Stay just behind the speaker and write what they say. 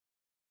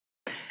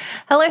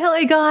Hello,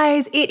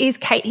 guys. It is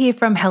Kate here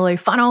from Hello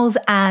Funnels,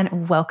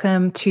 and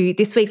welcome to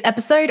this week's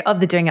episode of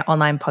the Doing It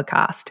Online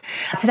podcast.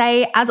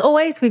 Today, as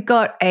always, we've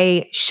got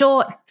a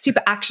short,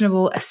 super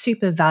actionable, a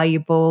super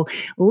valuable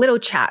little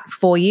chat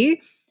for you.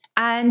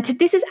 And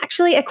this is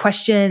actually a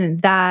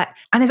question that,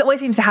 and this always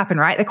seems to happen,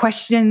 right? The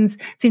questions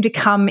seem to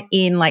come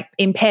in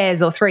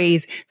pairs or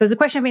threes. So there's a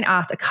question I've been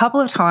asked a couple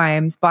of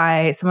times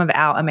by some of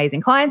our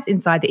amazing clients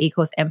inside the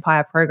eCourse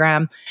Empire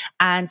program.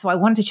 And so I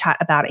wanted to chat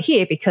about it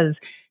here because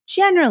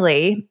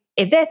generally,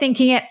 if they're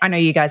thinking it, I know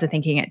you guys are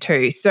thinking it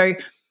too. So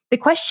the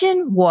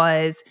question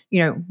was,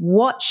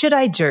 what should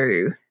I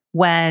do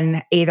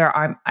when either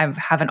I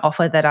have an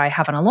offer that I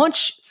have on a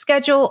launch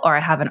schedule, or I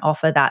have an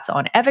offer that's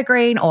on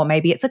evergreen, or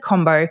maybe it's a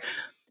combo,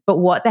 but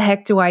what the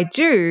heck do I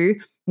do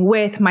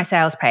with my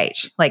sales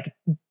page? Like,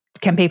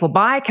 can people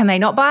buy? Can they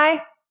not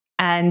buy?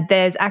 And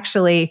there's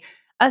actually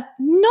a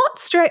not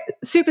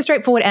super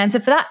straightforward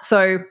answer for that.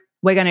 So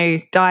we're going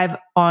to dive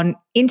on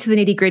into the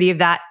nitty-gritty of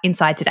that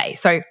inside today.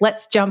 So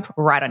let's jump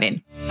right on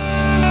in.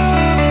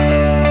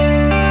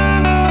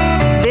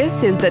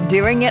 This is the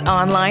Doing It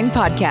Online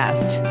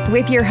podcast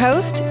with your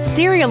host,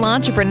 serial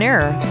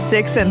entrepreneur,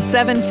 6- and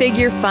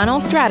 7-figure funnel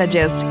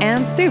strategist,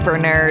 and super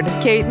nerd,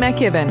 Kate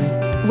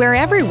McKibben. Where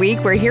every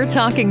week we're here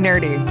talking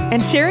nerdy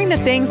and sharing the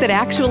things that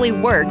actually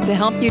work to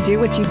help you do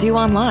what you do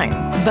online,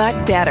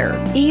 but better,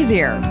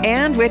 easier,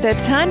 and with a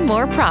ton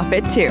more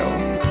profit too.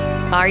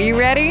 Are you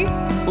ready?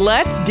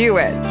 Let's do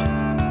it.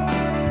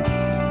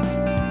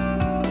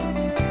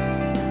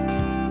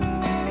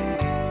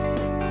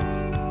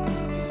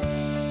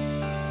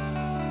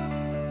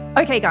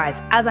 Okay,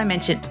 guys, as I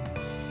mentioned,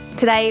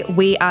 today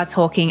we are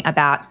talking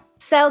about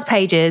sales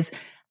pages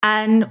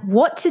and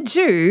what to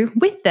do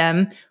with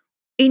them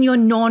in your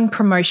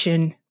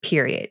non-promotion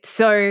period.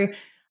 So,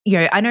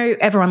 I know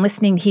everyone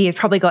listening here has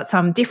probably got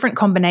some different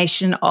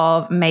combination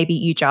of maybe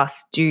you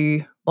just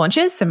do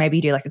launches. So maybe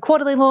you do like a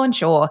quarterly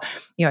launch, or,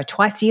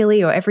 twice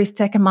yearly, or every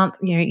second month,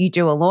 you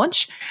do a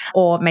launch,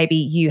 or maybe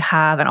you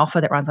have an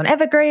offer that runs on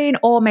evergreen,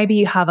 or maybe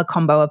you have a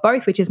combo of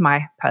both, which is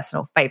my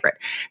personal favorite.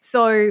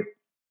 So,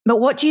 but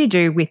what do you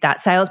do with that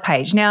sales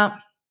page? Now,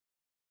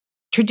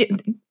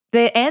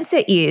 the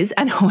answer is,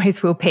 and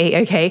always will be,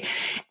 okay,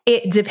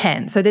 it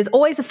depends. So there's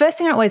always, the first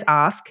thing I always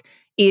ask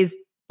is,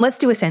 let's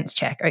do a sense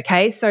check,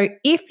 okay? So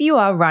if you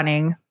are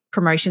running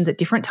promotions at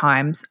different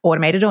times,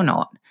 automated or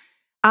not,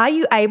 are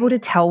you able to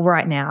tell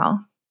right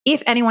now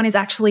if anyone is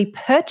actually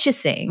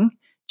purchasing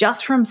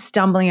just from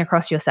stumbling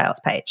across your sales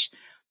page?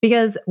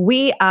 Because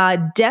we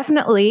are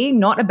definitely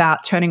not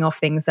about turning off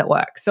things that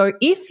work. So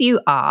if you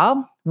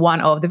are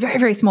one of the very,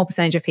 very small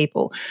percentage of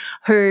people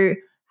who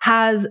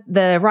has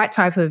the right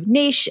type of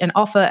niche and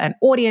offer and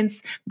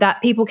audience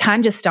that people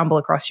can just stumble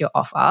across your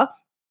offer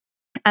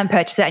and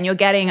purchase it, and you're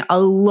getting a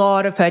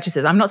lot of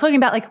purchases. I'm not talking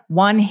about like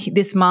one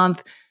this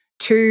month,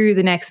 two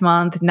the next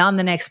month, none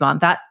the next month.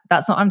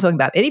 That's not what I'm talking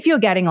about. But if you're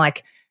getting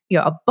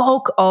a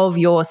bulk of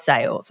your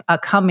sales are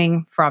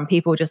coming from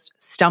people just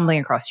stumbling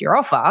across your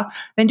offer,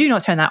 then do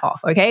not turn that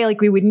off, okay?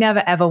 Like, we would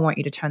never, ever want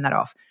you to turn that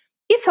off.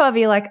 If, however,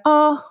 you're like,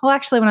 oh, well,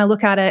 actually, when I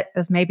look at it,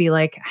 there's maybe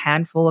like a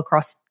handful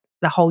across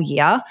the whole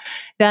year,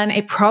 then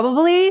it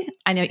probably,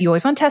 I know you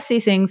always want to test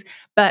these things,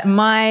 but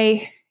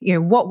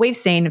what we've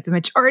seen of the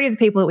majority of the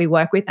people that we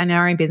work with in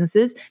our own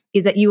businesses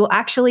is that you will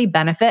actually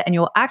benefit and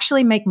you'll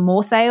actually make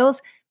more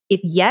sales if,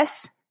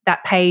 yes,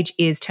 that page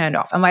is turned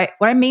off. And what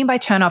I mean by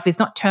turn off is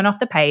not turn off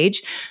the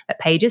page. That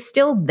page is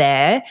still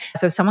there.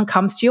 So if someone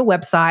comes to your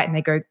website and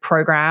they go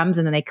programs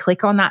and then they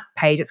click on that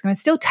page, it's going to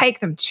still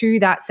take them to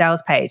that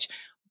sales page.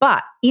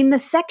 But in the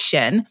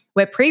section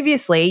where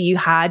previously you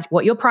had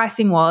what your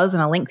pricing was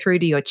and a link through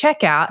to your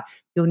checkout,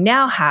 you'll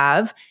now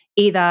have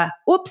either,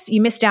 oops,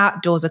 you missed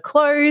out, doors are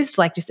closed,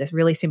 like just a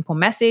really simple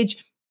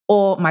message.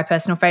 Or my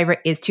personal favorite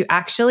is to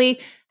actually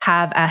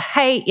have a,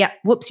 hey,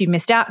 whoops, you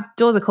missed out,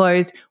 doors are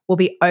closed, we'll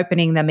be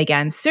opening them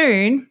again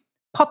soon.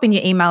 Pop in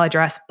your email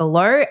address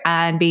below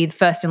and be the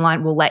first in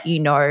line. We'll let you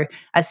know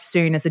as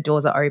soon as the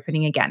doors are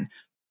opening again.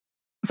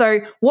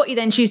 So what you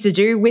then choose to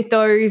do with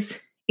those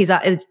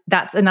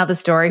that's another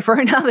story for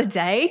another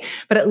day,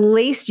 but at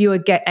least you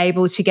would get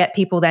able to get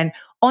people then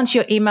onto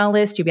your email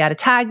list. You'll be able to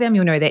tag them.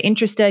 You'll know they're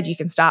interested. You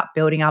can start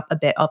building up a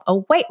bit of a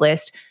wait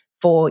list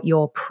for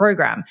your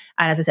program.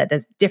 And as I said,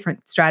 there's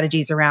different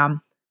strategies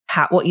around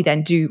what you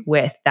then do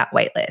with that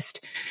wait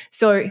list.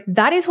 So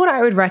that is what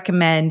I would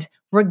recommend,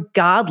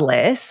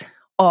 regardless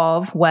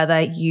of whether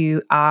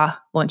you are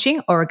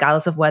launching or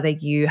regardless of whether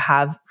you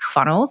have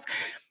funnels.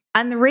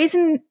 And the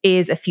reason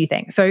is a few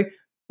things. So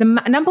the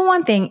number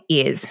one thing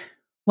is,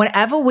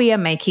 whenever we are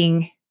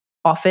making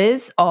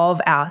offers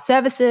of our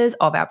services,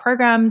 of our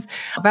programs,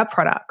 of our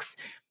products,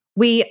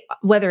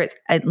 whether it's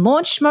a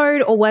launch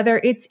mode or whether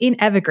it's in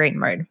evergreen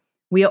mode,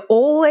 we are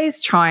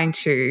always trying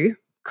to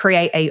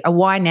create a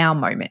why now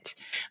moment.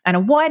 And a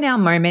why now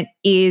moment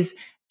is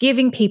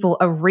giving people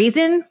a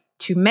reason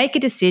to make a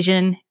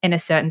decision in a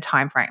certain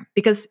time frame,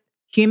 because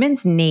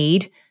humans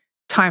need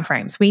time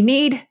frames. We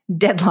need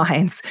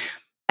deadlines.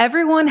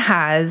 Everyone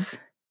has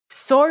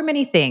so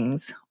many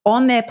things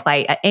on their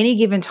plate at any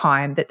given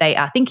time that they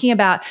are thinking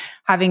about,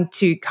 having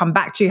to come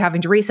back to,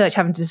 having to research,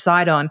 having to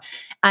decide on.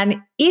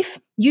 And if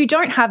you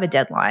don't have a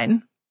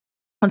deadline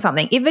on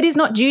something, if it is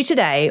not due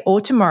today or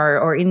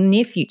tomorrow or in the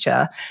near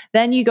future,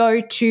 then you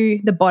go to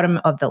the bottom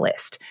of the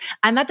list.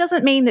 And that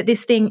doesn't mean that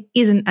this thing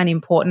isn't an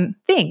important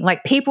thing.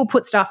 Like, people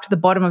put stuff to the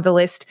bottom of the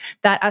list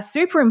that are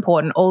super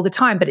important all the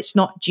time, but it's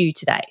not due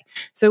today.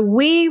 So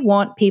we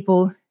want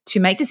people to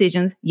make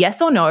decisions,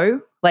 yes or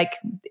no. Like,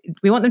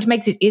 we want them to make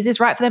decisions. Is this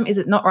right for them? Is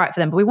it not right for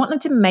them? But we want them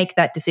to make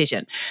that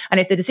decision. And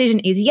if the decision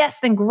is yes,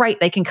 then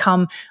great. They can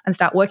come and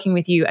start working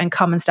with you and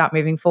come and start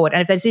moving forward.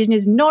 And if the decision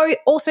is no,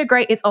 also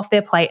great. It's off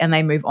their plate and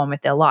they move on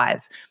with their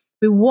lives.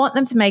 We want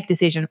them to make a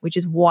decision, which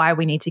is why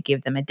we need to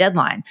give them a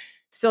deadline.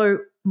 So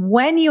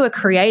when you are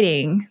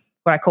creating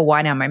what I call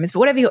why now moments, but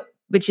whatever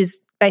which is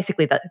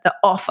basically the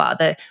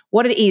offer,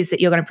 what it is that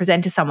you're going to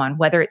present to someone,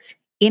 whether it's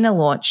in a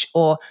launch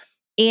or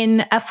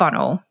in a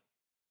funnel,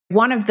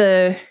 one of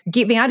the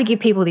being able to give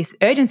people this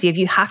urgency of,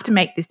 you have to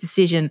make this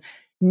decision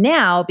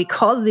now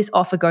because this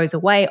offer goes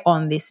away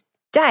on this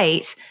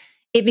date,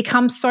 it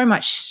becomes so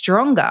much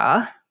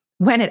stronger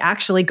when it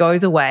actually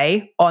goes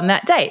away on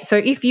that date. So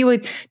if you were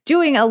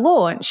doing a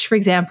launch, for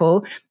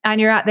example, and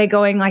you're out there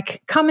going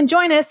like, come and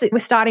join us, we're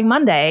starting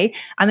Monday,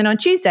 and then on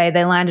Tuesday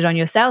they landed on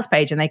your sales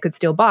page and they could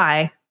still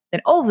buy,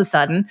 then all of a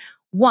sudden,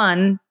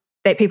 one,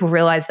 that people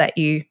realize that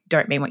you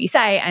don't mean what you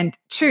say, and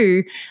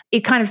two,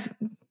 it kind of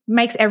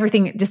makes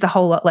everything just a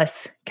whole lot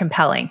less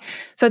compelling.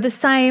 So the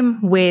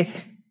same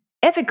with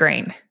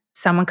evergreen.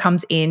 Someone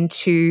comes in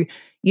to,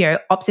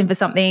 opts in for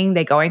something,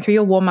 they're going through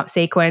your warm-up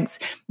sequence,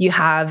 you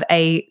have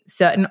a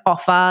certain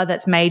offer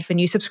that's made for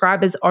new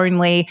subscribers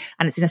only,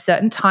 and it's in a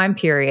certain time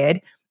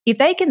period. If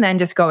they can then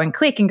just go and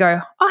click and go,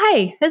 oh,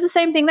 hey, there's the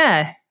same thing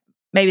there.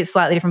 Maybe it's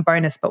slightly different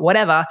bonus, but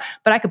whatever,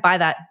 but I could buy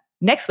that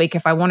next week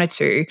if I wanted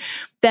to.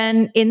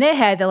 Then in their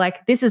head, they're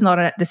like, this is not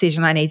a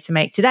decision I need to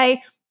make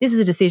today. This is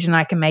a decision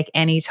I can make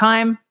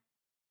anytime.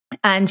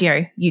 And,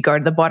 you go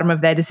to the bottom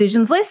of their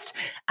decisions list,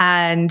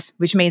 and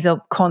which means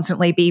there'll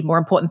constantly be more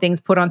important things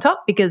put on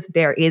top because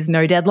there is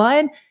no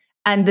deadline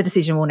and the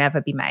decision will never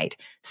be made.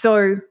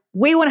 So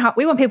we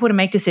want people to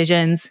make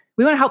decisions.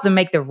 We want to help them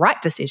make the right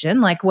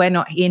decision. Like, we're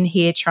not in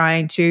here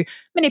trying to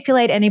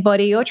manipulate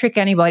anybody or trick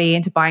anybody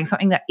into buying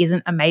something that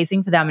isn't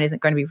amazing for them and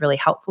isn't going to be really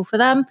helpful for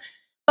them.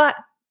 But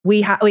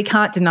we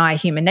can't deny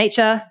human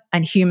nature,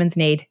 and humans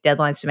need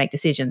deadlines to make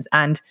decisions.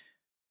 And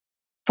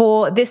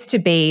for this to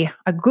be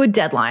a good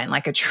deadline,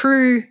 like a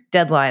true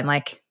deadline,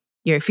 like,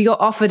 for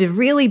your offer to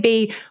really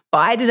be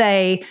buy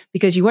today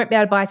because you won't be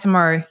able to buy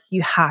tomorrow,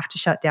 you have to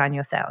shut down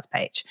your sales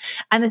page.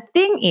 And the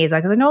thing is,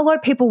 because I know a lot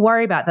of people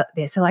worry about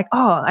this. They're like,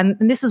 oh, and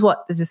this is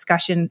what the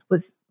discussion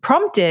was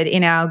prompted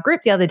in our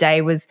group the other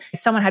day, was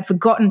someone had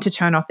forgotten to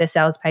turn off their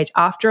sales page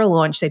after a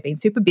launch. They'd been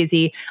super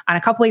busy. And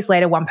a couple weeks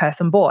later, one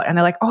person bought. And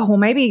they're like, oh, well,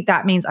 maybe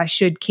that means I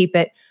should keep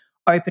it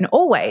open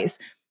always.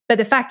 But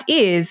the fact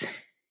is,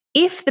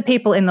 if the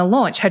people in the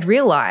launch had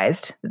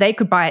realized they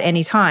could buy at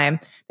any time,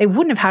 they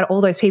wouldn't have had all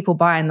those people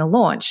buy in the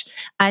launch.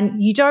 And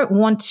you don't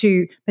want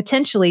to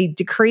potentially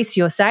decrease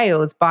your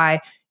sales by,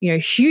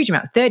 huge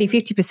amount, 30,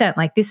 50%.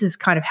 Like, this is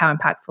kind of how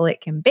impactful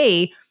it can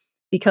be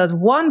because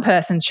one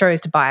person chose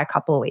to buy a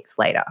couple of weeks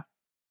later.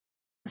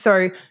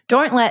 So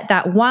don't let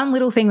that one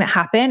little thing that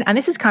happened, and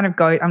this is kind of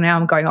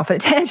I'm going off at a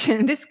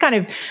tangent. This kind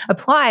of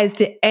applies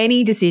to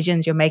any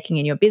decisions you're making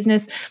in your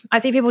business. I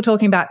see people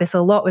talking about this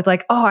a lot with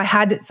like, oh, I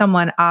had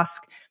someone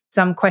ask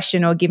some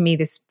question or give me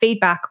this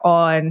feedback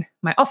on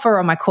my offer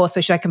or my course,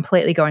 so should I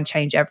completely go and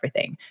change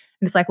everything?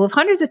 And it's like, well, if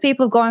hundreds of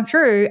people have gone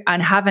through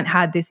and haven't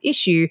had this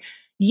issue,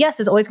 yes,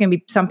 there's always going to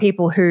be some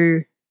people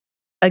who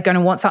are going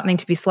to want something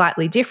to be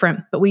slightly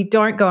different, but we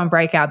don't go and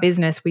break our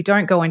business. We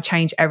don't go and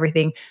change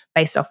everything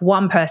based off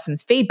one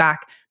person's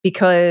feedback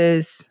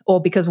because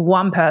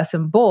one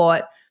person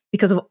bought,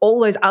 because of all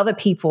those other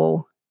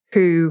people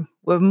who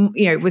were,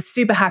 was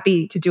super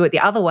happy to do it the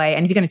other way.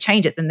 And if you're going to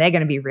change it, then they're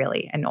going to be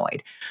really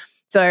annoyed.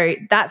 So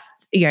that's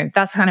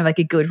kind of like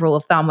a good rule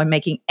of thumb when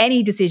making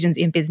any decisions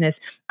in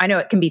business. I know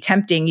it can be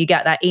tempting. You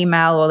get that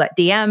email or that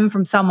DM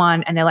from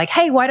someone and they're like,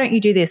 hey, why don't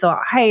you do this?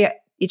 Or, hey,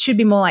 it should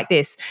be more like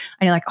this.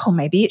 And you're like, oh,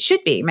 maybe it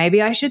should be.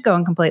 Maybe I should go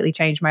and completely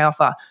change my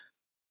offer.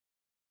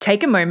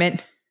 Take a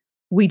moment.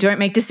 We don't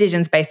make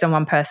decisions based on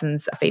one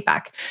person's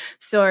feedback.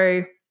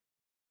 So,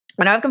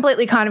 and I've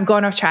completely kind of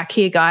gone off track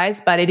here, guys,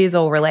 but it is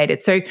all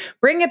related. So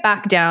bring it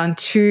back down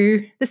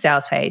to the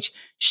sales page.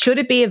 Should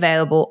it be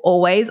available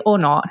always or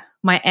not?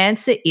 My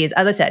answer is,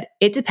 as I said,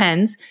 it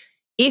depends.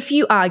 If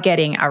you are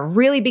getting a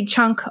really big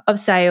chunk of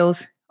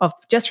sales of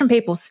just from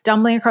people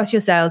stumbling across your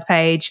sales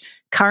page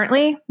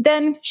currently,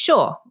 then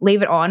sure,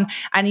 leave it on.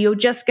 And you're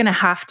just going to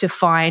have to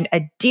find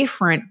a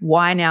different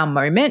why now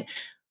moment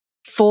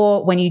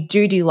for when you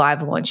do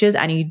live launches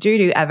and you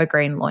do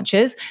evergreen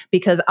launches,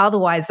 because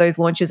otherwise those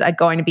launches are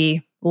going to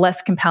be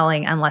less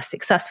compelling and less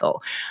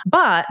successful.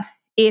 But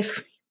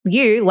if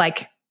you,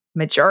 like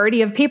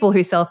majority of people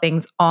who sell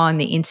things on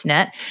the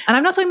internet, and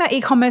I'm not talking about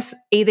e-commerce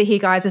either here,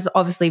 guys, this is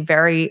obviously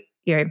very,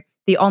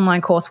 the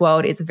online course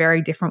world is a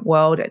very different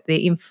world.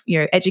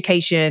 The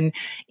education,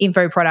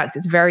 info products,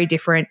 it's very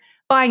different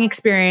buying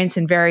experience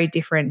and very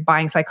different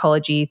buying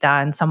psychology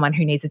than someone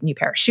who needs a new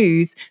pair of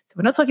shoes. So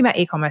we're not talking about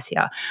e-commerce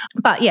here.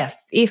 But yeah,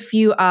 if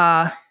you're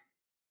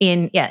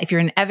in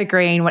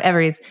evergreen,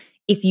 whatever it is,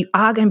 if you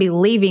are going to be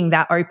leaving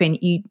that open,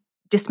 you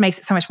just makes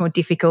it so much more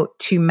difficult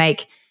to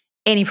make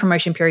any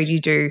promotion period you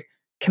do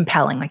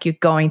compelling. Like you're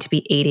going to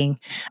be eating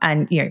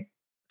and,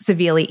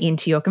 severely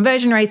into your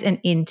conversion rates and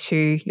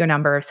into your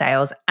number of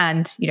sales.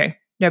 And,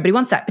 nobody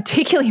wants that,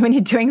 particularly when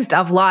you're doing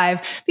stuff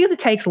live, because it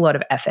takes a lot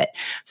of effort.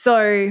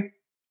 So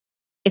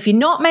if you're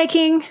not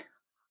making,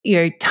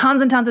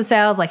 tons and tons of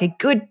sales, like a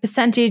good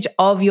percentage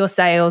of your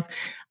sales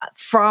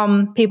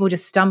from people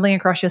just stumbling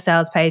across your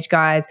sales page,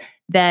 guys,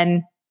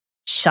 then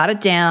shut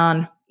it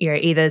down.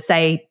 Either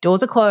say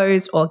doors are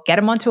closed or get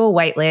them onto a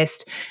wait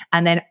list,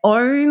 and then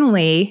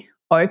only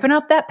open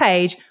up that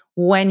page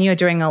when you're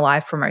doing a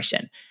live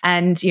promotion.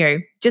 And,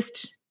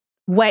 just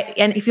wait.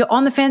 And if you're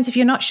on the fence, if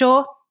you're not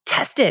sure,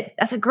 test it.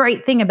 That's a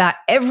great thing about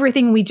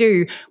everything we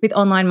do with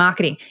online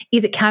marketing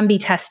is it can be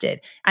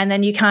tested. And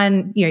then you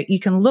can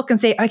look and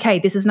say, okay,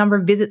 this is the number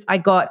of visits I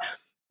got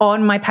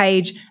on my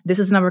page. This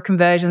is the number of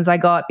conversions I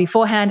got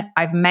beforehand.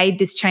 I've made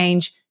this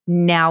change.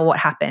 Now what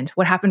happened?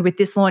 What happened with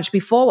this launch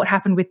before? What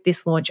happened with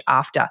this launch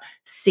after?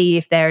 See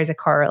if there is a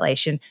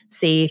correlation.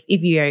 See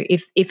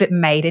if it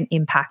made an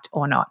impact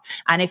or not.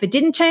 And if it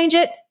didn't change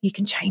it, you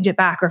can change it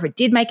back. Or if it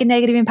did make a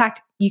negative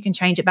impact, you can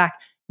change it back.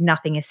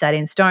 Nothing is set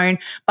in stone.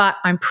 But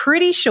I'm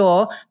pretty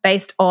sure,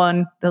 based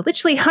on the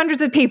literally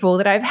hundreds of people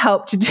that I've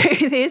helped to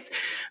do this,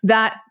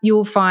 that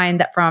you'll find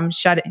that from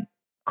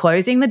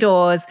closing the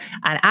doors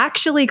and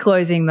actually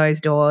closing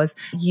those doors,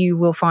 you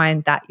will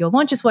find that your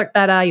launches work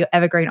better, your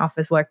evergreen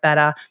offers work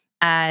better,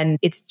 and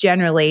it's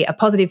generally a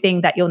positive thing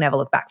that you'll never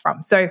look back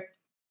from. So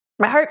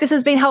I hope this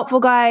has been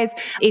helpful, guys.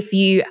 If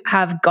you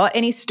have got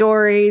any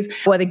stories,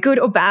 whether good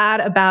or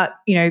bad, about,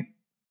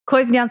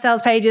 closing down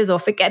sales pages or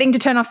forgetting to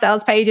turn off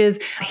sales pages,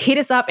 hit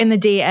us up in the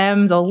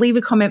DMs or leave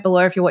a comment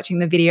below if you're watching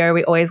the video.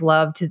 We always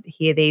love to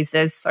hear these.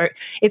 It's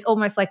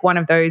almost like one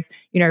of those,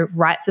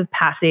 rites of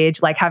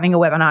passage, like having a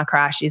webinar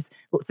crash is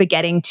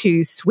forgetting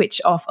to switch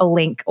off a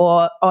link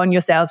or on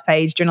your sales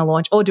page during a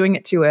launch or doing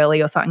it too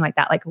early or something like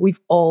that. Like we've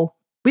all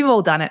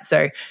done it.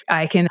 So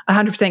I can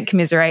 100%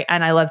 commiserate,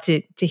 and I love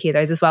to hear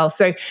those as well.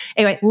 So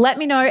anyway, let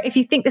me know if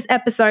you think this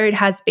episode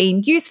has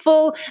been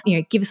useful.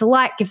 Give us a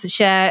like, give us a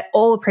share,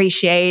 all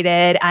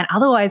appreciated. And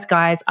otherwise,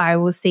 guys, I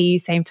will see you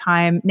same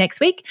time next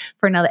week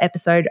for another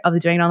episode of the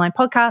Doing It Online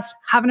podcast.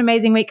 Have an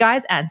amazing week,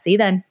 guys, and see you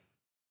then.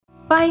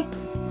 Bye.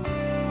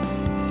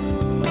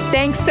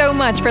 Thanks so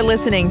much for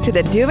listening to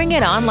the Doing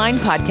It Online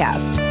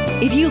podcast.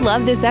 If you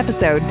love this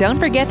episode, don't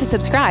forget to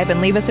subscribe and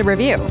leave us a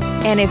review.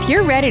 And if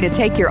you're ready to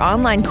take your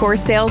online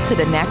course sales to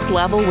the next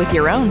level with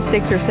your own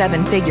 6 or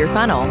 7 figure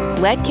funnel,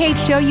 let Kate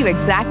show you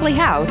exactly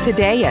how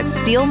today at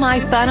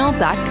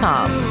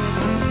stealmyfunnel.com.